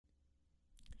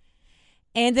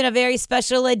And in a very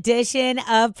special edition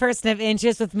of Person of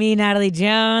Interest with me, Natalie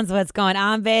Jones. What's going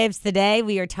on, babes? Today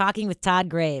we are talking with Todd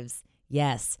Graves.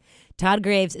 Yes, Todd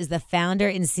Graves is the founder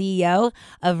and CEO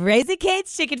of Raising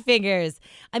Cane's Chicken Fingers.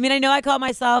 I mean, I know I call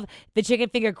myself the chicken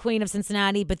finger queen of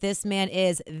Cincinnati, but this man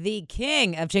is the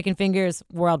king of chicken fingers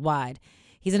worldwide.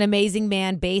 He's an amazing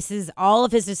man, bases all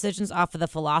of his decisions off of the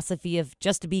philosophy of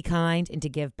just to be kind and to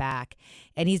give back.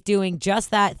 And he's doing just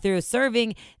that through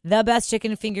serving the best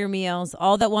chicken finger meals,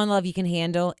 all that one love you can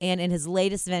handle. And in his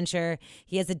latest venture,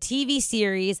 he has a TV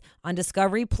series on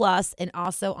Discovery Plus and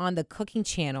also on the Cooking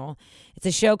Channel. It's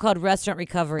a show called Restaurant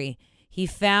Recovery. He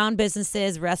found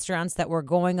businesses, restaurants that were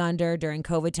going under during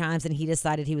COVID times, and he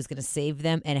decided he was going to save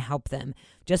them and help them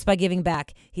just by giving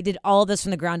back. He did all this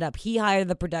from the ground up. He hired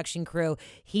the production crew.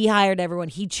 He hired everyone.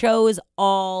 He chose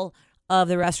all of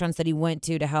the restaurants that he went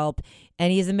to help,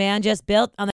 and he's a man just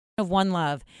built on the of one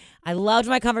love. I loved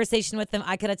my conversation with him.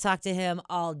 I could have talked to him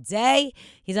all day.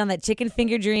 He's on that chicken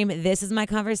finger dream. This is my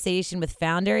conversation with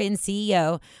founder and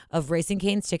CEO of Raising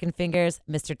Cane's Chicken Fingers,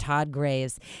 Mr. Todd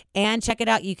Graves. And check it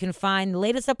out. You can find the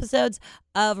latest episodes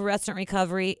of Restaurant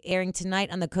Recovery airing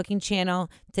tonight on the Cooking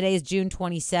Channel. Today is June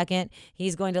 22nd.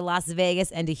 He's going to Las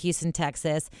Vegas and to Houston,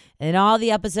 Texas. And all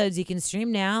the episodes you can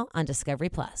stream now on Discovery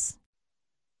Plus.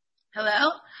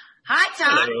 Hello. Hi,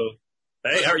 Todd. Hello.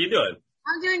 Hey, how are you doing?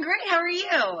 I'm doing great. How are you?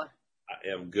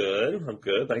 I am good. I'm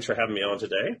good. Thanks for having me on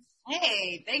today.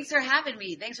 Hey, thanks for having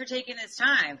me. Thanks for taking this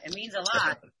time. It means a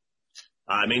lot.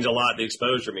 It means a lot. The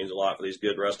exposure means a lot for these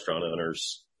good restaurant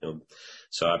owners.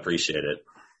 So I appreciate it.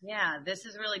 Yeah, this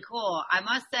is really cool. I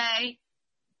must say,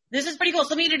 this is pretty cool.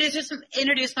 So let me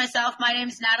introduce myself. My name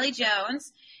is Natalie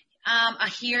Jones. I'm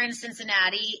here in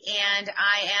Cincinnati, and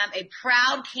I am a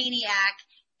proud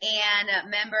Caniac and a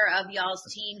member of y'all's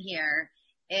team here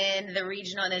in the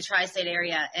regional and the tri-state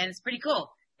area. And it's pretty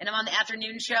cool. And I'm on the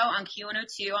afternoon show on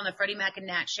Q102 on the Freddie Mac and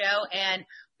Nat show. And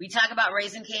we talk about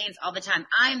Raising Cane's all the time.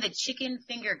 I'm the chicken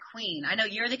finger queen. I know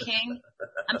you're the king.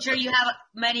 I'm sure you have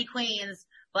many queens,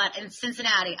 but in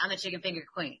Cincinnati, I'm the chicken finger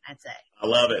queen, I'd say. I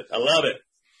love it. I love it.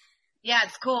 Yeah,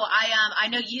 it's cool. I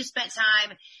know you spent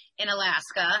time in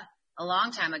Alaska a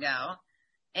long time ago,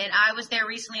 and I was there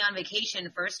recently on vacation,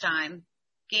 first time.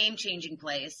 Game-changing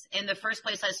place. And the first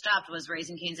place I stopped was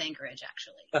Raising Cane's Anchorage,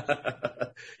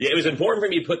 actually. Yeah, it was important for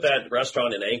me to put that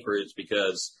restaurant in Anchorage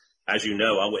because, as you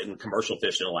know, I went and commercial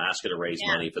fished in Alaska to raise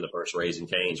money for the first Raising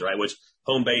Cane's, right? Which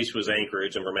home base was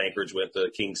Anchorage, and from Anchorage went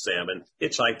to King Salmon,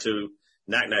 hitchhiked to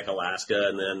Naknek, Alaska,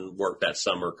 and then worked that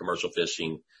summer commercial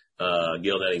fishing,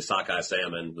 gill netting, sockeye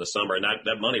salmon the summer. And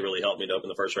that money really helped me to open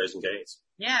the first Raising Cane's.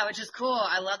 Yeah, which is cool.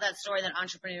 I love that story, that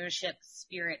entrepreneurship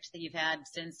spirit that you've had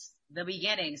since the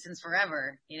beginning, since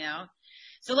forever, you know?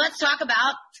 So welcome,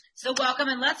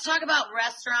 and let's talk about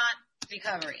Restaurant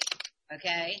Recovery,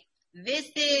 okay? This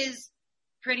is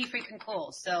pretty freaking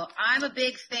cool. So I'm a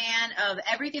big fan of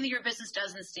everything that your business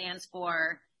does and stands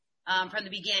for, from the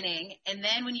beginning. And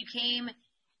then when you came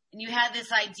and you had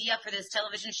this idea for this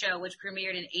television show, which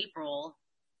premiered in April,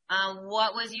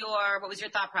 what was your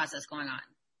thought process going on?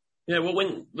 Yeah, well,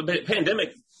 when the pandemic,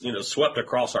 swept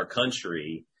across our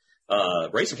country,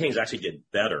 Raising Cane's actually did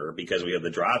better because we have the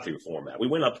drive-through format. We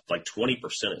went up like 20%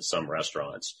 at some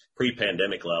restaurants,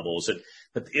 pre-pandemic levels.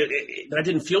 But I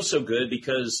didn't feel so good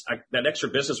because that extra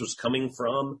business was coming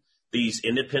from these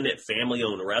independent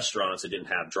family-owned restaurants that didn't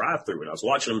have drive-through. And I was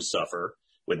watching them suffer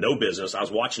with no business. I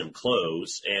was watching them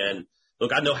close. And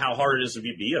look, I know how hard it is to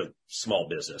be a small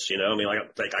business.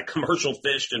 I commercial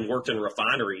fished and worked in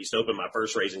refineries to open my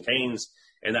first Raising Cane's.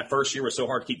 And that first year was so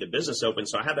hard to keep the business open.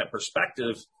 So I had that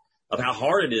perspective of how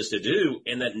hard it is to do.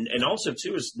 And also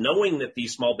too is knowing that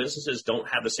these small businesses don't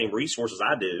have the same resources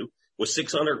I do with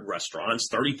 600 restaurants,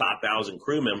 35,000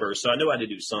 crew members. So I knew I had to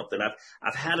do something.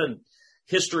 I've had a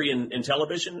history in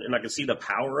television and I could see the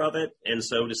power of it. And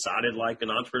so decided, like an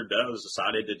entrepreneur does,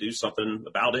 decided to do something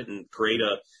about it and create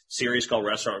a series called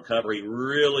Restaurant Recovery,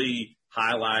 really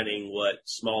highlighting what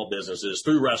small businesses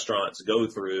through restaurants go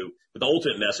through. But the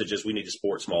ultimate message is we need to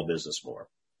support small business more.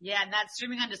 Yeah, and that's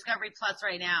streaming on Discovery Plus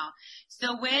right now.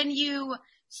 So when you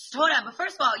hold on, but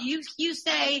first of all, you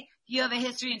say you have a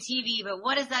history in TV, but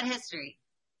what is that history?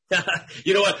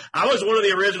 You know what? I was one of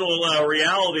the original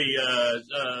reality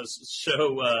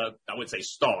show. I wouldn't say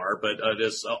star, but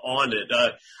just on it.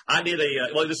 I did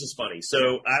this is funny. So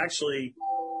I actually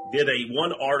did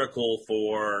one article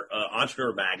for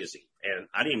Entrepreneur Magazine, and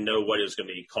I didn't know what it was going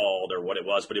to be called or what it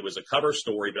was, but it was a cover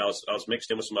story. But I was mixed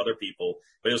in with some other people.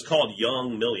 But it was called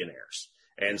Young Millionaires.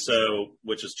 And so,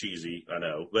 which is cheesy, I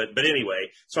know. But anyway,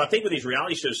 so I think when these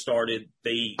reality shows started,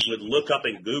 they would look up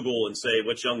in Google and say,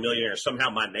 which young millionaire?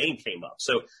 Somehow my name came up.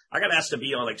 So I got asked to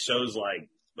be on like shows like,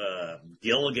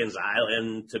 Gilligan's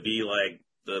Island, to be like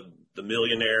the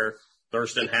millionaire.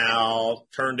 Thurston Howell,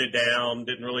 turned it down,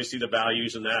 didn't really see the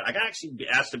values in that. I got actually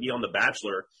asked to be on The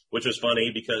Bachelor, which was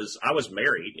funny because I was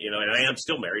married, and I am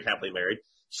still married, happily married.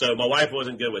 So my wife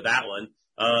wasn't good with that one.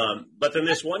 But then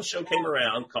this one show came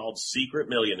around called Secret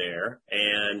Millionaire,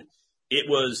 and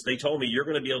they told me you're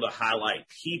going to be able to highlight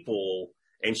people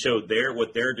and show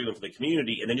what they're doing for the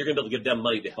community, and then you're going to be able to give them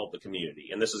money to help the community.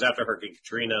 And this is after Hurricane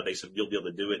Katrina. They said, you'll be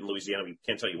able to do it in Louisiana. We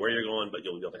can't tell you where you're going, but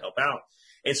you'll be able to help out.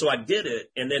 And so I did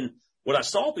it, and then what I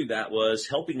saw through that was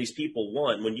helping these people.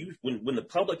 One, when the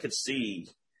public could see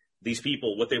these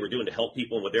people, what they were doing to help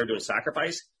people and what they were doing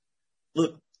sacrifice,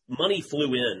 look, money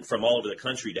flew in from all over the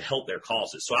country to help their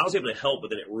causes. So I was able to help,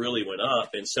 but then it really went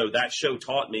up. And so that show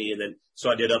taught me. And then, so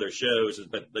I did other shows,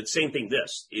 but the same thing,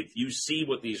 if you see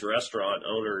what these restaurant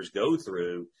owners go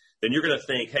through, then you're going to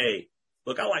think, hey,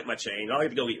 look, I like my chain. I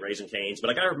like to go eat Raising Cane's, but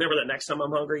I got to remember that next time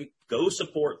I'm hungry, go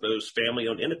support those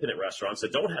family-owned independent restaurants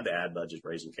that don't have the ad budget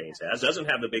Raising Cane's has, doesn't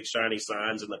have the big shiny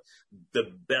signs and the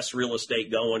best real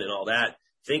estate going and all that.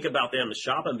 Think about them and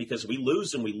shop them, because we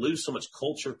lose so much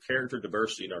culture, character,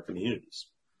 diversity in our communities.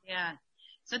 Yeah.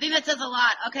 So I think that says a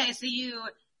lot. Okay, so you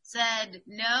said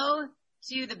no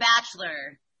to The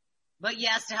Bachelor, but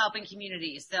yes to helping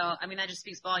communities. So, I mean, that just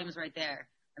speaks volumes right there.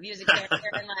 Of using character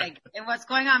and what's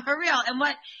going on for real,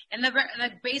 and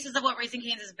the basis of what Raising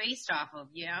Cane's is based off of,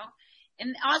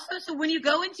 And also, so when you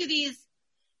go into these,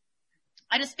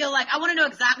 I just feel like I want to know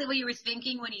exactly what you were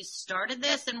thinking when you started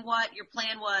this and what your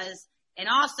plan was. And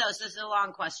also, so this is a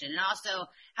long question, and also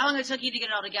how long it took you to get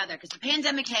it all together, because the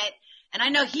pandemic hit. And I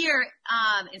know here,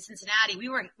 in Cincinnati,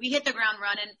 we hit the ground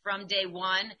running from day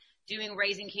one, doing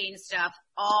Raising Cane's stuff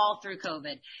all through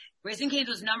COVID. Raising Cane's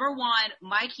was number one.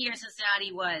 Mike here in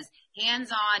Cincinnati was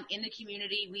hands-on in the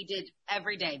community. We did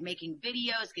every day, making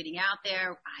videos, getting out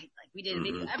there. We did a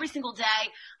video every single day.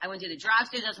 I went to the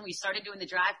drive-thru. That's when we started doing the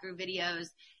drive-thru videos.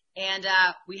 And,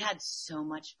 we had so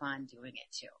much fun doing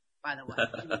it too, by the way.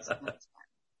 It was so much fun.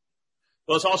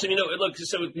 Well, it's also, look,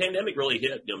 so the pandemic really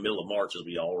hit, middle of March, as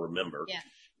we all remember. Yeah.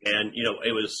 And,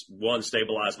 it was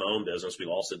stabilized my own business. We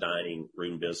lost the dining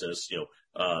room business.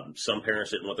 Some parents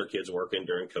didn't want their kids working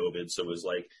during COVID. So it was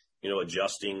like,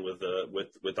 adjusting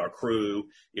with our crew.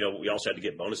 We also had to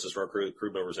get bonuses for our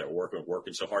crew members that were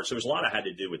working so hard. So there's a lot I had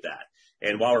to do with that.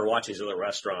 And while we were watching these other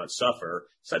restaurants suffer,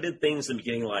 so I did things in the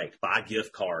beginning, like buy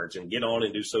gift cards and get on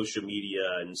and do social media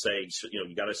and say,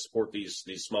 you got to support these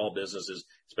small businesses,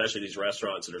 especially these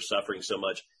restaurants that are suffering so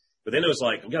much. But then it was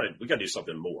like, we got to do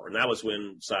something more. And that was when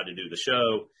we decided to do the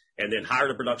show, and then hired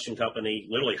a production company,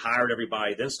 literally hired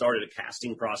everybody, then started a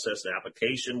casting process and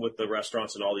application with the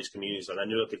restaurants in all these communities. And I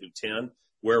knew I could do 10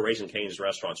 where Raising Cane's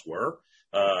restaurants were,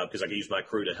 because I could use my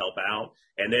crew to help out,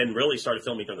 and then really started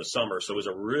filming during the summer. So it was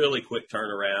a really quick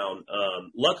turnaround.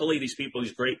 Luckily, these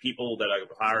great people that I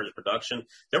hired as production,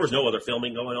 there was no other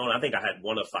filming going on. I think I had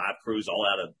one of 5 crews, all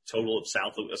out of total of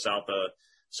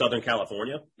Southern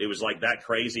California. It was like that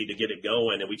crazy to get it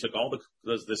going. And we took all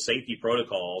the safety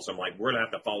protocols. I'm like, we're going to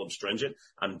have to follow them stringent.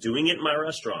 I'm doing it in my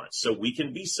restaurant so we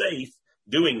can be safe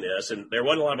doing this. And there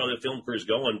wasn't a lot of other film crews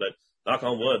going, but knock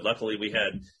on wood, luckily we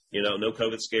had, no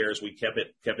COVID scares. We kept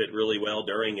it really well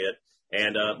during it.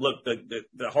 And, look,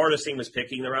 the hardest thing was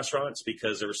picking the restaurants,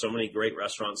 because there were so many great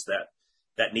restaurants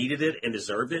that needed it and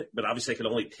deserved it. But obviously I could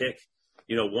only pick,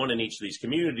 one in each of these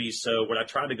communities. So what I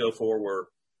tried to go for were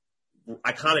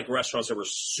iconic restaurants that were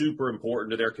super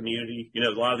important to their community. A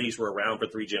lot of these were around for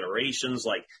 3 generations.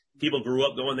 Like, people grew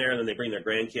up going there and then they bring their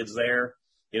grandkids there,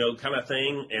 kind of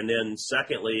thing. And then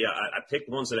secondly, I picked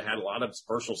ones that had a lot of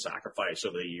personal sacrifice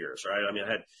over the years, right? I mean,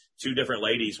 I had 2 different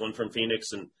ladies, one from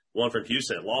Phoenix and one from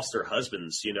Houston, that lost their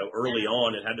husbands, early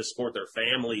on, and had to support their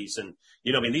families. And,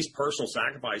 these personal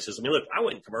sacrifices. I mean, look, I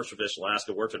went in commercial fish in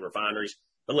Alaska, worked in refineries,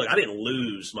 but look, I didn't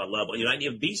lose my level.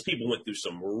 These people went through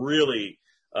some really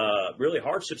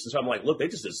hardships. And so I'm like, look, they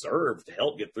just deserve to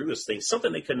help get through this thing,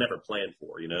 something they could never plan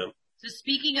for, So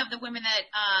speaking of the women that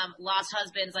lost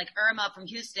husbands, like Irma from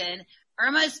Houston,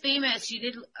 Irma is famous.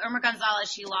 Irma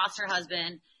Gonzalez, she lost her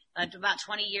husband about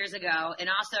 20 years ago. And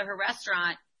also her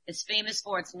restaurant is famous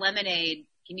for its lemonade.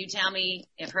 Can you tell me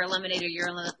if her lemonade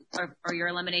or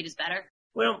your lemonade is better?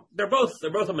 Well, they're both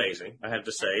amazing, I have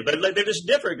to say, but like, they're just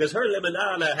different because her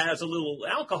limonada has a little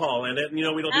alcohol in it, and we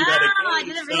don't do that at Oh, I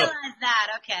Cane's. didn't realize that.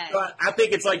 Okay. So I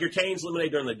think it's like your Cane's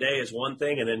lemonade during the day is one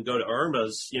thing, and then go to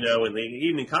Irma's, in the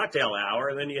evening cocktail hour,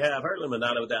 and then you have her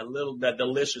limonada with that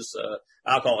delicious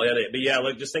alcohol in it. But yeah,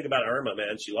 look, just think about Irma,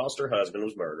 man. She lost her husband,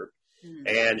 was murdered,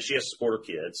 and she has to support her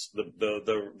kids. The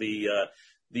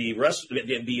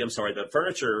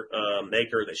furniture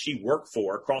maker that she worked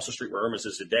for across the street where Irma's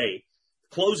is today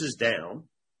closes down.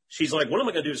 She's like, what am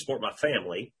I going to do to support my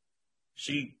family?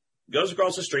 She goes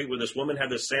across the street where this woman had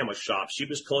this sandwich shop. She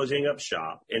was closing up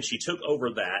shop, and she took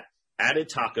over that, added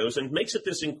tacos, and makes it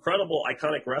this incredible,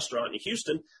 iconic restaurant in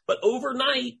Houston. But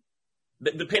overnight,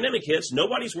 the pandemic hits.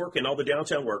 Nobody's working, all the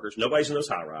downtown workers. Nobody's in those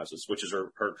high rises, which is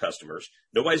her customers.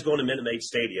 Nobody's going to Minute Maid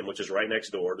Stadium, which is right next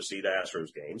door, to see the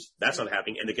Astros games. That's not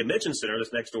happening. And the convention center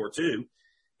that's next door, too,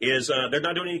 is they're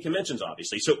not doing any conventions,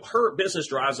 obviously. So her business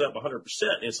drives up 100%.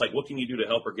 And it's like, what can you do to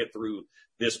help her get through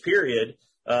this period,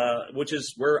 which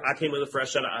is where I came with a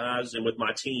fresh set of eyes and with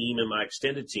my team and my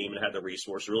extended team and had the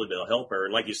resource really to help her.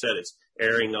 And like you said, it's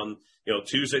airing on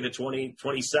Tuesday the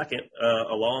 22nd,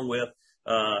 along with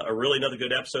another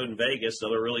good episode in Vegas,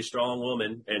 another really strong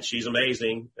woman, and she's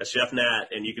amazing, Chef Nat,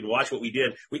 and you can watch what we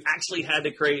did. We actually had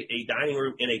to create a dining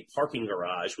room in a parking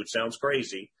garage, which sounds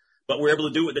crazy, but we're able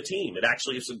to do it with the team. It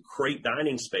actually is a great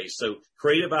dining space. So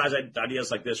creative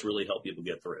ideas like this really help people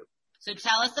get through. So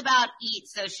tell us about Eat.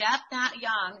 So Chef Nat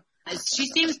Young, she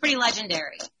seems pretty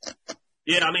legendary.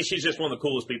 Yeah, I mean, she's just one of the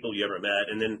coolest people you ever met.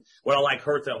 And then what I like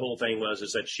her, that whole thing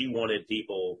is that she wanted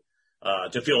people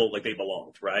to feel like they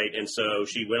belonged, right? And so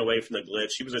she went away from the glitz.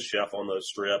 She was a chef on the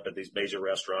Strip at these major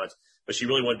restaurants, but she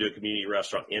really wanted to do a community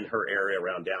restaurant in her area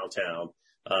around downtown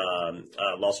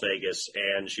Las Vegas,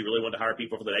 and she really wanted to hire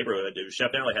people for the neighborhood.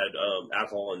 Chef Natalie had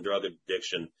alcohol and drug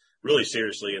addiction really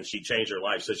seriously, and she changed her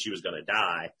life, said she was going to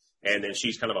die. And then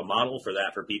she's kind of a model for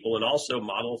that for people, and also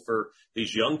model for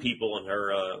these young people in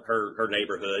her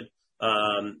neighborhood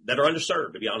that are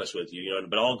underserved, to be honest with you,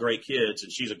 but all great kids,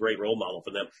 and she's a great role model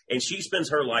for them. And she spends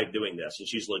her life doing this, and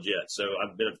she's legit. So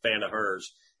I've been a fan of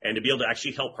hers. And to be able to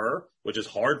actually help her, which is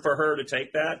hard for her to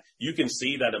take that, you can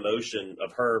see that emotion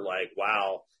of her like,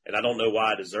 wow, and I don't know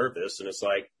why I deserve this. And it's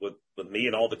like with me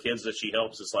and all the kids that she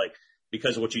helps, it's like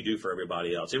because of what you do for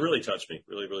everybody else. It really touched me.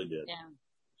 Really, really did. Yeah.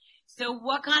 So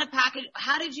what kind of package,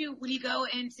 how did you, when you go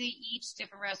into each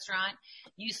different restaurant,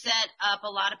 you set up a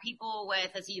lot of people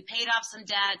with, so you paid off some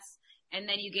debts, and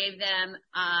then you gave them,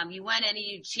 you went in and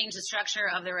you changed the structure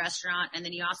of the restaurant, and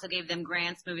then you also gave them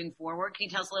grants moving forward. Can you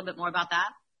tell us a little bit more about that?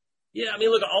 Yeah, I mean,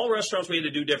 look, all restaurants, we had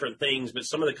to do different things, but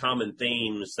some of the common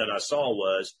themes that I saw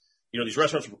was, these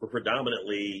restaurants were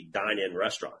predominantly dine-in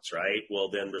restaurants, right? Well,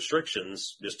 then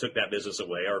restrictions just took that business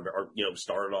away or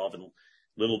started off in a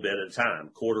little bit at a time,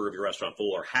 quarter of your restaurant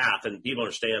full or half. And people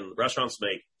understand restaurants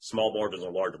make small margins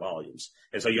on large volumes.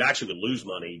 And so you actually would lose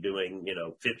money doing,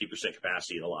 50%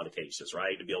 capacity in a lot of cases,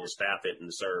 right? To be able to staff it and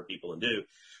to serve people and do.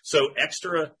 So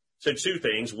two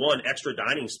things. One, extra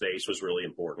dining space was really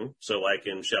important. So like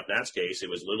in Chef Nat's case, it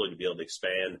was literally to be able to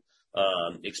expand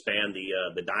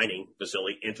the dining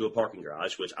facility into a parking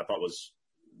garage, which I thought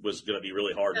was going to be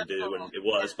really hard to do, and it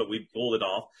was, but we pulled it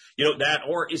off.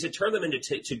 Or is it turn them into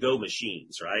to-go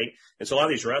machines, right? And so a lot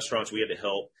of these restaurants we had to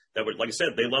help that would, like I said,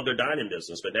 they love their dining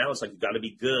business, but now it's like you've got to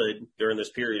be good during this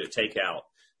period of takeout.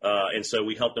 And so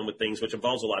we help them with things which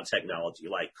involves a lot of technology,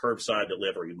 like curbside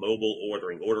delivery, mobile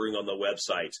ordering on the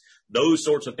websites, those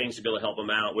sorts of things to be able to help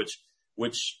them out, which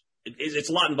it's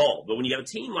a lot involved. But when you have a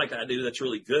team like I do that's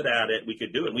really good at it, we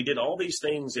could do it. We did all these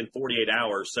things in 48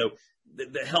 hours. So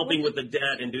the helping with the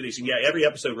debt and do these. And yeah, every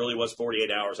episode really was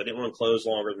 48 hours. I didn't want to close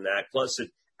longer than that. Plus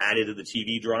it added to the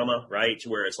TV drama, right? To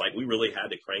where it's like we really had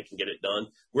to crank and get it done.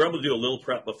 We were able to do a little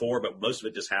prep before, but most of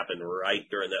it just happened right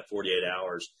during that 48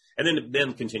 hours. And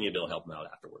then continue to help them out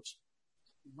afterwards.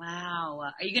 Wow.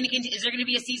 Are you going to is there going to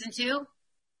be a season 2?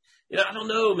 I don't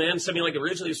know, man. So, I mean, like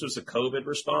originally this was a COVID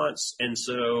response. And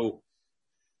so,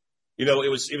 it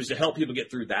was to help people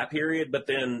get through that period. But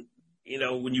then,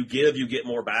 when you give, you get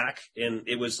more back. And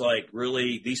it was like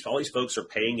really all these folks are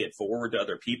paying it forward to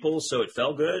other people. So it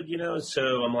felt good,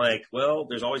 So I'm like, well,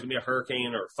 there's always gonna be a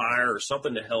hurricane or a fire or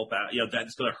something to help out,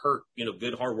 that's going to hurt,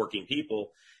 good, hardworking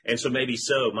people. And so maybe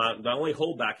my only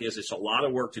holdback is it's a lot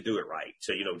of work to do it right.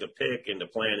 To pick and to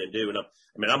plan and do. And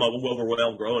I'm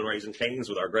overwhelmed growing, raising canes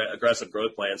with our aggressive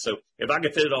growth plan. So if I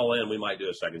could fit it all in, we might do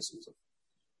a second season.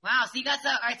 Wow. So you got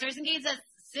Raising Cane's at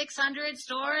 600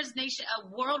 stores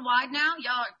worldwide now.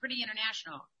 Y'all are pretty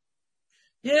international.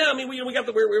 Yeah, I mean, we're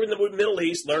in the Middle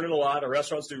East, learning a lot. Our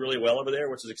restaurants do really well over there,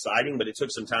 which is exciting. But it took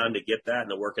some time to get that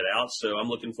and to work it out. So I'm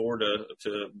looking forward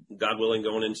to God willing,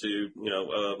 going into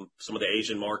some of the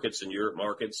Asian markets and Europe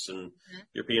markets and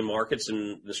European markets,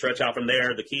 and to stretch out from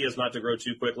there. The key is not to grow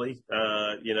too quickly,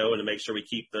 and to make sure we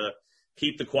keep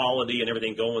the quality and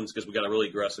everything going, because we got a really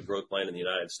aggressive growth plan in the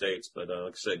United States. But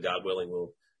like I said, God willing,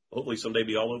 we'll hopefully someday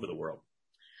be all over the world.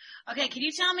 Okay, can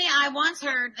you tell me, I once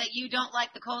heard that you don't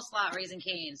like the coleslaw at Raising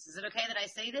Cane's. Is it okay that I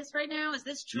say this right now? Is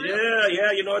this true? Yeah,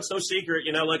 it's no secret.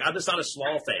 I'm just not a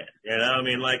slaw fan.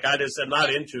 I'm not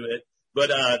into it.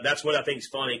 But that's what I think is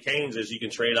funny. Cane's is you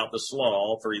can trade out the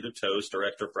slaw for either toast or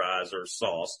extra fries or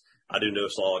sauce. I do no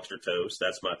slaw, extra toast.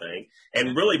 That's my thing.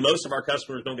 And really, most of our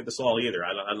customers don't get the slaw either.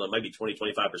 I don't know, maybe 20,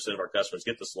 25% of our customers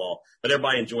get the slaw, but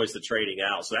everybody enjoys the trading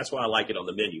out. So that's why I like it on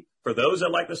the menu. For those that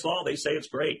like the slaw, they say it's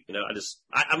great.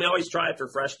 I always try it for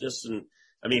freshness and,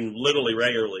 literally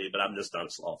regularly, but I'm just not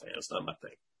a slaw fan. It's not my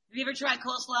thing. Have you ever tried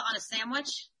coleslaw on a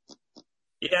sandwich?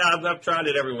 Yeah, I've tried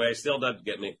it every way. Still doesn't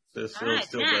get me. Still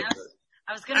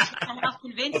I was going to help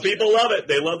convince you. People love it.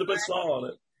 They love to put slaw on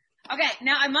it. Okay,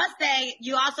 now I must say,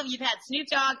 you've had Snoop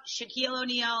Dogg, Shaquille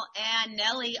O'Neal, and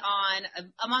Nelly on,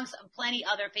 amongst plenty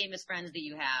other famous friends that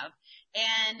you have.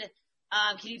 And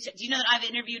do you know that I've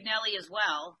interviewed Nelly as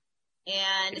well?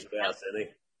 And he's the best, isn't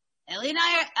he? Nelly and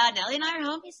I are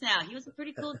homies now. He was a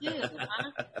pretty cool dude.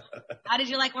 Huh? How did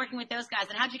you like working with those guys,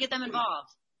 and how did you get them involved?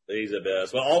 He's the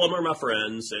best. Well, all of them are my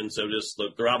friends, and so just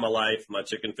look throughout my life, my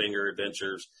chicken finger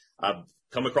adventures, I've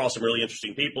come across some really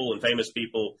interesting people and famous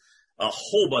people. A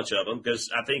whole bunch of them, because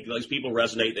I think those people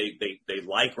resonate. They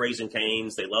like Raising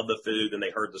Cane's. They love the food, and they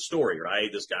heard the story, right?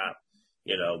 This guy,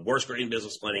 worst grade in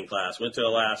business planning class, went to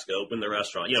Alaska, opened the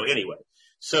restaurant, anyway.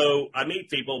 So I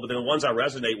meet people, but then the ones I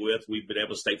resonate with, we've been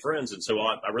able to stay friends. And so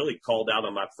I really called out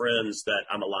on my friends that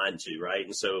I'm aligned to, right?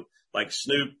 And so like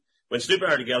Snoop, when Snoop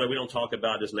and I are together, we don't talk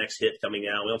about his next hit coming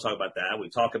out. We don't talk about that. We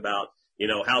talk about,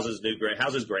 how's his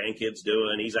grandkids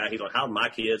doing? He's how my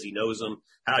kids, he knows them,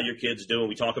 how your kids doing.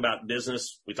 We talk about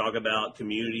business. We talk about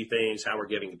community things, how we're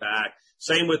giving back.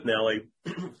 Same with Nelly.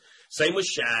 Same with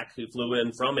Shaq, who flew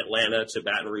in from Atlanta to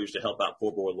Baton Rouge to help out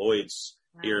Poor Boy Lloyd's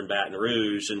here in Baton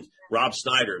Rouge. And Rob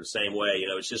Snyder, the same way.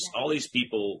 It's just all these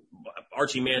people,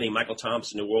 Archie Manning, Michael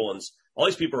Thompson, New Orleans, all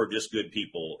these people are just good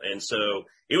people. And so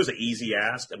it was an easy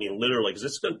ask. Literally,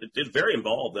 because it's very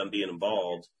involved, them being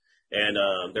involved. And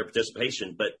their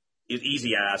participation, but it's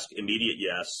easy ask, immediate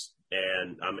yes,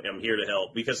 and I'm here to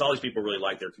help, because all these people really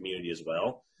like their community as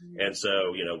well, and so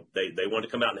they want to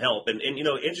come out and help, and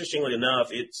interestingly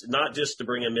enough, it's not just to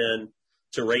bring them in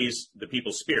to raise the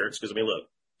people's spirits, because look,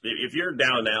 if you're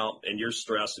down and out and you're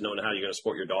stressed and knowing how you're going to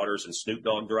support your daughters, and Snoop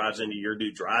Dogg drives into your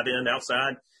new drive-in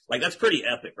outside, that's pretty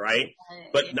epic, right?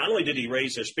 But not only did he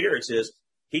raise their spirits,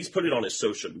 he's put it on his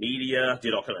social media,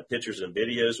 did all kind of pictures and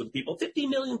videos with people. 50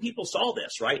 million people saw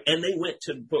this, right? And they went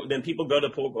to, then people go to,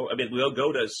 we'll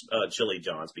go to Chili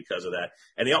John's because of that.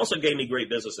 And he also gave me great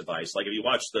business advice. Like if you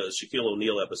watch the Shaquille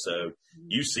O'Neal episode,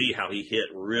 you see how he hit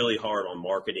really hard on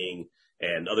marketing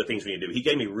and other things we need to do. He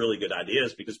gave me really good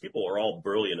ideas, because people are all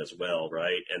brilliant as well,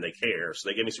 right? And they care. So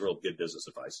they gave me some real good business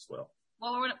advice as well.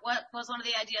 What was one of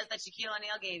the ideas that Shaquille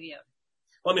O'Neal gave you?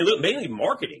 Well, look, mainly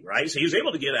marketing, right? So he was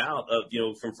able to get out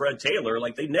of, from Fred Taylor,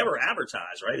 they never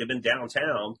advertise, right? They've been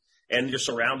downtown and you're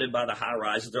surrounded by the high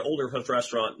rises. They're older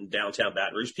restaurant in downtown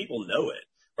Baton Rouge. People know it,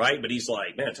 right? But he's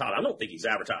like, man, Todd, I don't think he's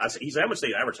advertised. I said, how much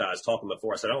they advertised talking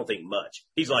before? I said, I don't think much.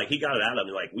 He's like, he got it out of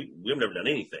me. We've never done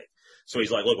anything. So he's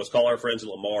like, look, let's call our friends in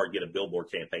Lamar and get a billboard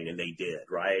campaign. And they did,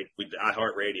 right?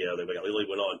 iHeartRadio, they really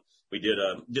went on. We did,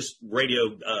 just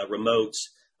radio, remotes.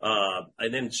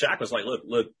 And then Shaq was like,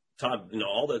 look, Todd,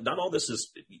 not all this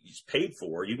is paid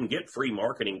for. You can get free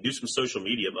marketing, do some social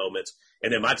media moments.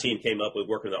 And then my team came up with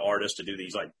working with the artists to do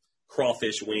these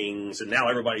crawfish wings. And now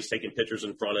everybody's taking pictures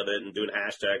in front of it and doing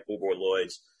hashtag Poor Boy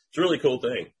Lloyd's. It's a really cool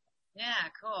thing. Yeah,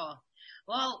 cool.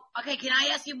 Well, okay, can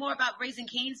I ask you more about Raising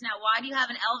Cane's now? Why do you have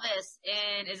an Elvis?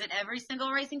 And is it every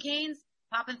single Raising Cane's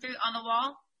popping through on the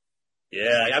wall?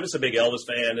 Yeah, I'm just a big Elvis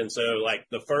fan. And so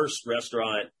the first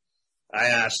restaurant, I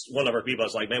asked one of our people, I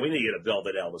was like, man, we need to get a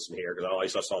Velvet Elvis in here, because I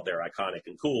always thought they're iconic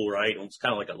and cool, right? And it's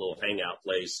kind of like a little hangout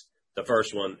place, the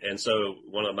first one. And so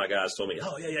one of my guys told me,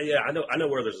 oh, yeah, I know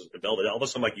where there's a Velvet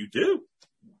Elvis. I'm like, you do?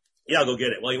 Yeah, I'll go get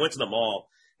it. Well, he went to the mall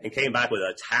and came back with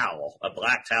a towel, a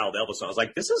black towel of Elvis. I was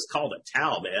like, this is called a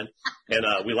towel, man. And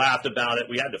we laughed about it.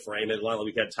 We had to frame it.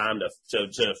 We had time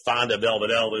to find a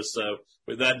Velvet Elvis. So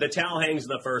the towel hangs in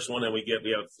the first one, and we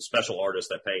have special artists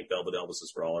that paint Velvet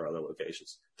Elvises for all our other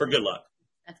locations for good luck.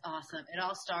 That's awesome. It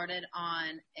all started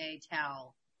on a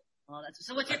towel. Well,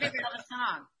 so what's your favorite Elvis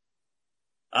song?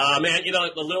 Man, you know,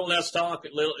 a little less talk, a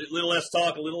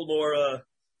little more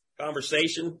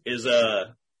conversation is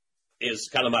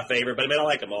kind of my favorite. But I mean, I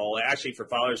like them all. Actually, for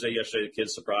Father's Day yesterday, the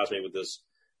kids surprised me with this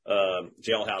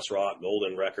Jailhouse Rock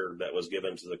golden record that was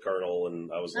given to the Colonel,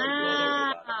 and I was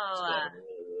like,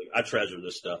 I treasure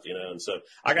this stuff, you know. And so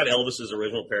I got Elvis's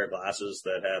original pair of glasses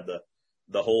that had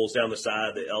the holes down the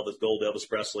side, the gold Elvis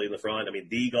Presley in the front. I mean,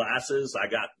 the glasses. I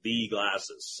got the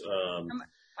glasses. Oh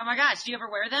my gosh, do you ever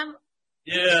wear them?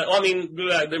 Yeah, well, I mean,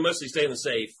 they mostly stay in the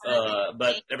safe,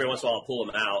 but every once in a while I'll pull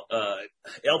them out.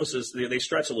 Elvis's, they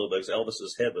stretch a little bit because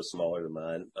Elvis's head was smaller than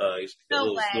mine. He's a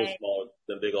little smaller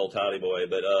than big old Toddy boy,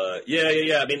 but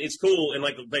yeah. I mean, it's cool, and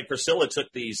like Priscilla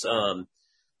took these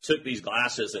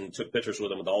glasses and took pictures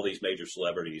with them with all these major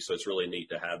celebrities, so it's really neat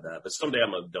to have that. But someday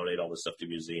I'm gonna donate all this stuff to a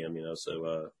museum, you know,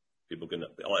 so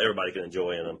everybody can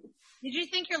enjoy them. Did you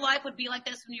think your life would be like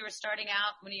this when you were starting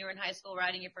out, when you were in high school,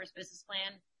 writing your first business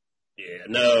plan? Yeah,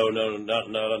 no,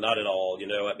 not at all. You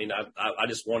know, I mean, I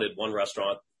just wanted one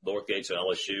restaurant, North Gates at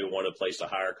LSU, wanted a place to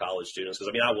hire college students. Cause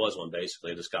I mean, I was one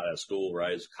basically. I just got out of school,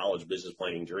 right? It's a college business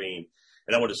planning dream.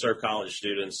 And I wanted to serve college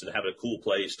students and have a cool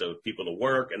place to people to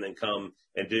work and then come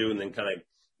and do, and then kind of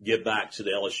give back to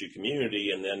the LSU community.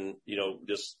 And then, you know,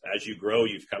 just as you grow,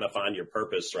 you kind of find your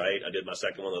purpose, right? I did my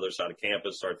second one on the other side of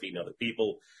campus, started feeding other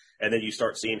people. And then you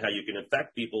start seeing how you can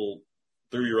affect people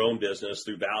through your own business,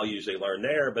 through values they learn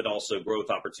there, but also growth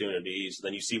opportunities. And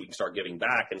then you see we can start giving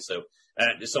back. And so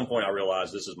at some point I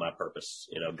realized this is my purpose.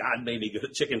 You know, God made me good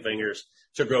at chicken fingers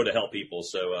to grow to help people.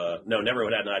 So, no, never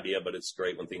would have had an idea, but it's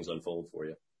great when things unfold for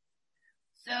you.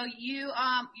 So your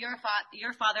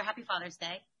father, happy Father's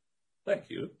Day. Thank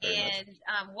you. And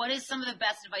what is some of the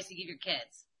best advice you give your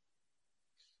kids?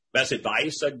 Best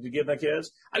advice I'd give my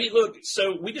kids? I mean, look,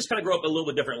 so we just kind of grow up a little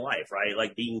bit different life, right?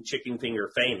 Like being chicken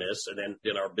finger famous, and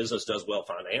then our business does well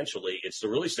financially. It's to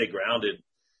really stay grounded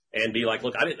and be like,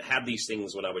 look, I didn't have these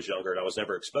things when I was younger, and I was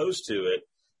never exposed to it.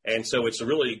 And so it's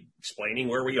really explaining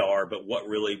where we are, but what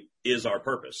really is our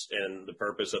purpose. And the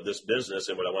purpose of this business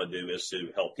and what I want to do is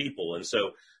to help people. And so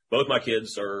both my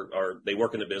kids they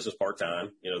work in the business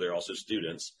part-time. You know, they're also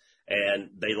students. And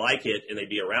they like it and they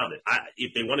be around it.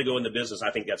 If they want to go into business,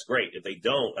 I think that's great. If they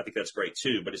don't, I think that's great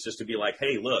too. But it's just to be like,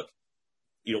 hey, look,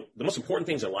 you know, the most important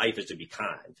things in life is to be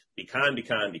kind. Be kind,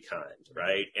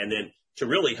 right? And then to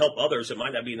really help others that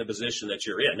might not be in the position that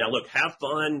you're in. Now, look, have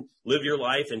fun, live your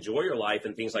life, enjoy your life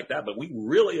and things like that. But we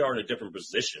really are in a different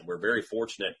position. We're very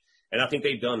fortunate. And I think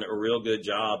they've done a real good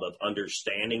job of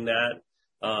understanding that.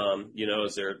 You know,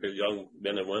 as they're young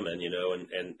men and women, you know,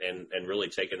 and really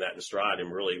taking that in stride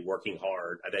and really working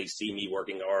hard. They see me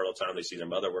working hard all the time. They see their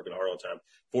mother working hard all the time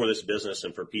for this business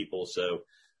and for people. So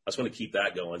I just want to keep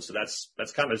that going. So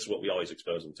that's kind of just what we always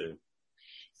expose them to.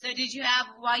 So did you have,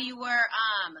 while you were,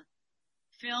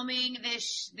 filming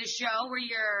this show, were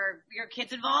your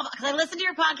kids involved? Cause I listened to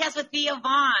your podcast with Theo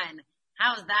Vaughn.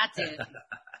 How was that, dude?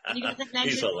 You guys have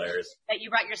mentioned He's hilarious. that you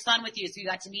brought your son with you, so you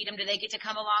got to meet him. Do they get to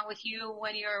come along with you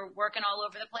when you're working all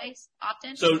over the place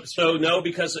often? So no,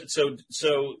 because so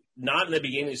not in the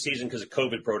beginning of the season because of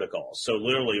COVID protocols. So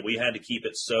literally we had to keep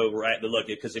it so right. But look,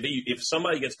 because if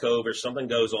somebody gets COVID or something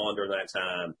goes on during that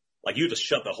time, like you just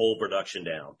shut the whole production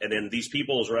down. And then these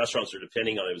people's restaurants are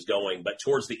depending on it was going. But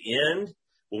towards the end,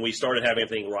 when we started having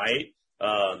everything right,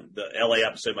 the LA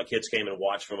episode, my kids came and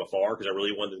watched from afar because I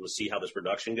really wanted them to see how this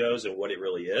production goes and what it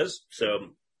really is. So,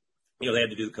 you know, they had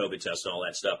to do the COVID test and all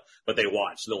that stuff, but they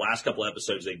watched. So the last couple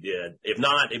episodes they did. If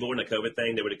it wasn't a COVID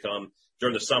thing, they would have come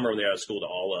during the summer when they were out of school to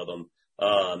all of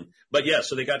them. But yeah,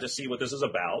 so they got to see what this is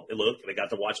about. They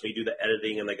got to watch me do the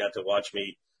editing and they got to watch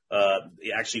me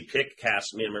actually pick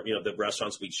cast member, you know, the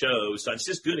restaurants we chose. So it's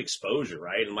just good exposure,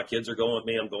 right? And my kids are going with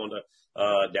me. I'm going to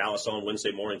Dallas on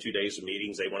Wednesday morning, 2 days of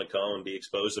meetings. They want to come and be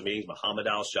exposed to meetings. Muhammad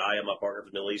Al-Shaya, my partner from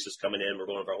the Middle East, is coming in. We're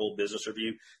going for our whole business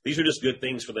review. These are just good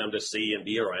things for them to see and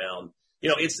be around. You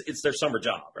know, it's their summer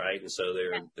job, right? And so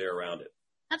they're around it.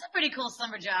 That's a pretty cool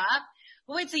summer job.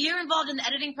 Well, wait, so you're involved in the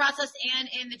editing process and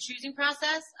in the choosing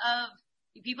process of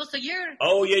people? So you're...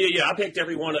 Oh, yeah. I picked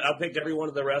every one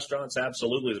of the restaurants.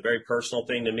 Absolutely. It's a very personal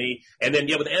thing to me. And then,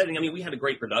 yeah, with editing, I mean, we had a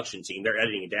great production team. They're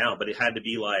editing it down, but it had to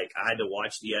be like, I had to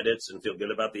watch the edits and feel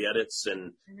good about the edits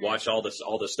and watch all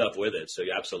the stuff with it. So,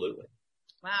 yeah, absolutely.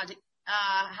 Wow.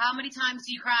 How many times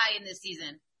do you cry in this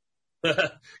season?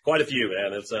 Quite a few,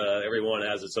 man. It's, everyone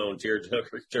has its own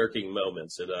tear-jerking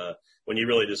moments. And, when you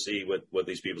really just see what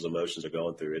these people's emotions are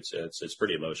going through, it's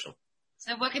pretty emotional.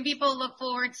 So what can people look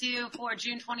forward to for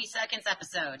June 22nd's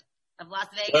episode of Las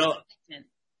Vegas? Well,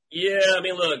 yeah, I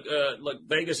mean, look,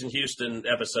 Vegas and Houston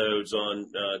episodes on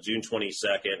June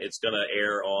 22nd. It's going to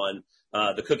air on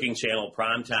the Cooking Channel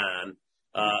prime time.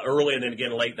 early and then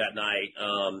again late that night.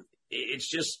 It's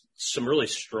just some really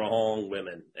strong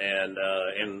women and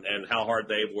how hard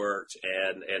they've worked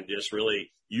and just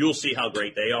really, you'll see how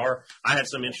great they are. I had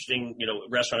some interesting,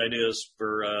 restaurant ideas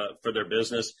for their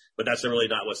business, but that's really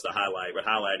not what's the highlight. But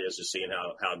highlight is just seeing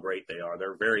how great they are.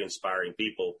 They're very inspiring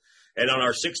people. And on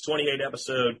our 628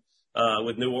 episode,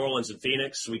 with New Orleans and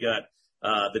Phoenix, we got,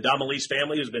 the Damalise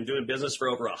family, who's been doing business for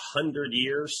over 100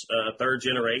 years, third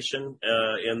generation,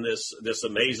 in this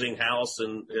amazing house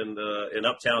in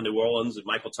uptown New Orleans, and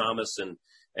Michael Thomas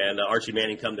and Archie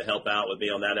Manning come to help out with me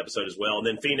on that episode as well. And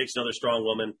then Phoenix, another strong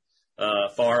woman.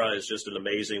 Farah is just an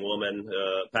amazing woman,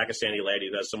 Pakistani lady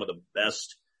who has some of the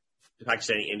best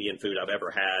Pakistani Indian food I've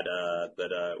ever had.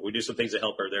 But we do some things to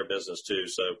help their business too.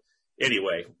 So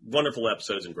anyway, wonderful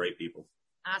episodes and great people.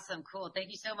 Awesome. Cool. Thank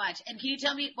you so much. And can you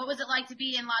tell me, what was it like to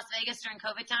be in Las Vegas during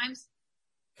COVID times?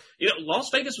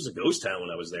 Las Vegas was a ghost town when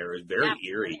I was there. It was very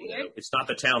eerie. It's not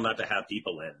the town not to have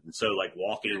people in. And so like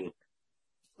walking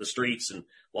the streets and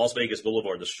Las Vegas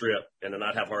Boulevard, the Strip, and then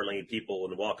not have hardly any people,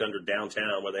 and walk under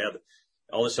downtown where they have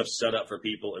all this stuff set up for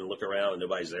people and look around and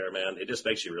nobody's there, man. It just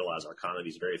makes you realize our economy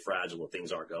is very fragile and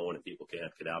things aren't going and people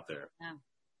can't get out there.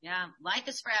 Yeah. Life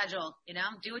is fragile,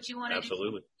 do what you want to do.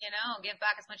 Absolutely. Give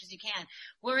back as much as you can.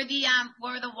 Were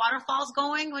the waterfalls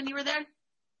going when you were there?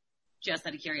 Just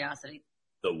out of curiosity.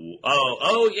 You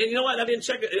know what? I didn't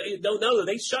check it. No,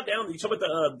 they shut down. You talking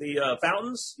about the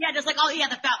fountains? Yeah, just like,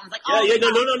 the fountains. Like,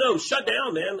 no, shut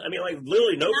down, man. I mean, like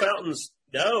literally no fountains.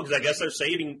 No, because I guess they're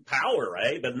saving power,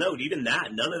 right? But no, even that,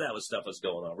 none of that stuff was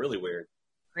going on. Really weird.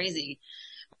 Crazy.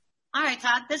 All right,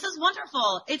 Todd, this is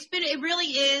wonderful. It really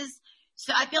is.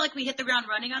 So I feel like we hit the ground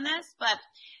running on this, but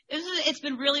it's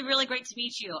been really, really great to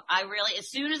meet you.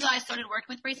 As soon as I started working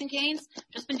with Raising Cane's,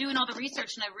 just been doing all the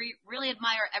research, and I really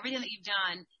admire everything that you've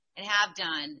done and have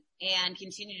done and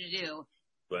continue to do.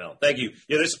 Well, thank you.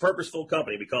 Yeah, this is a purposeful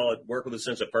company. We call it Work with a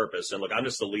Sense of Purpose. And look, I'm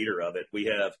just the leader of it. We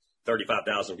have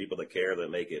 35,000 people that care,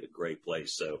 that make it a great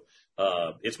place. So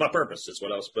it's my purpose. It's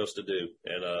what I was supposed to do.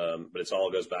 And but it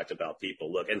all goes back to about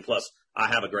people. Look, and plus I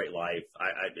have a great life.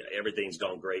 Everything's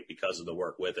gone great because of the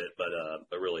work with it.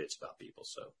 But really it's about people.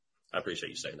 So I appreciate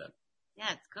you saying that.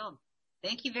 Yeah, it's cool.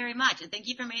 Thank you very much. And thank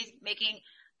you for making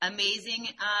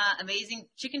amazing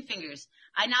chicken fingers.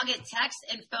 I now get texts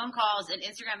and phone calls and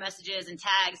Instagram messages and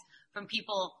tags from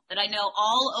people that I know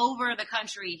all over the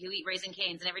country who eat Raising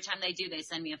Cane's, and every time they do, they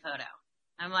send me a photo.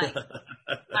 I'm like,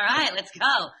 all right, let's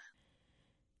go.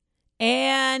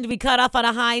 And we cut off on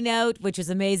a high note, which was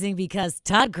amazing because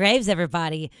Todd Graves,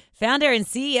 everybody, founder and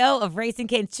CEO of Raising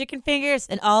Cane's Chicken Fingers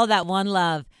and All That One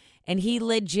Love. And he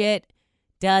legit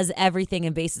does everything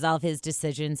and bases all of his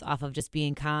decisions off of just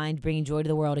being kind, bringing joy to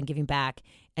the world, and giving back.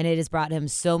 And it has brought him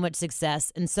so much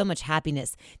success and so much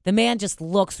happiness. The man just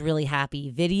looks really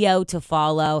happy. Video to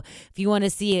follow. If you want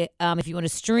to see it, if you want to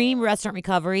stream Restaurant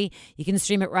Recovery, you can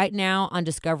stream it right now on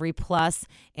Discovery Plus.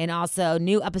 And also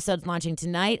new episodes launching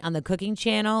tonight on the Cooking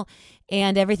Channel.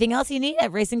 And everything else you need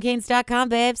at RaisingCanes.com,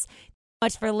 babes.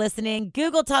 Much for listening.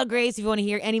 Google Todd Graves if you want to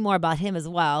hear any more about him as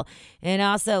well. And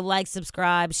also like,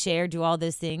 subscribe, share, do all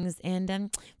those things.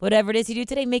 And whatever it is you do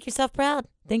today, make yourself proud.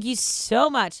 Thank you so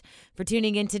much for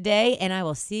tuning in today, and I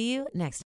will see you next time.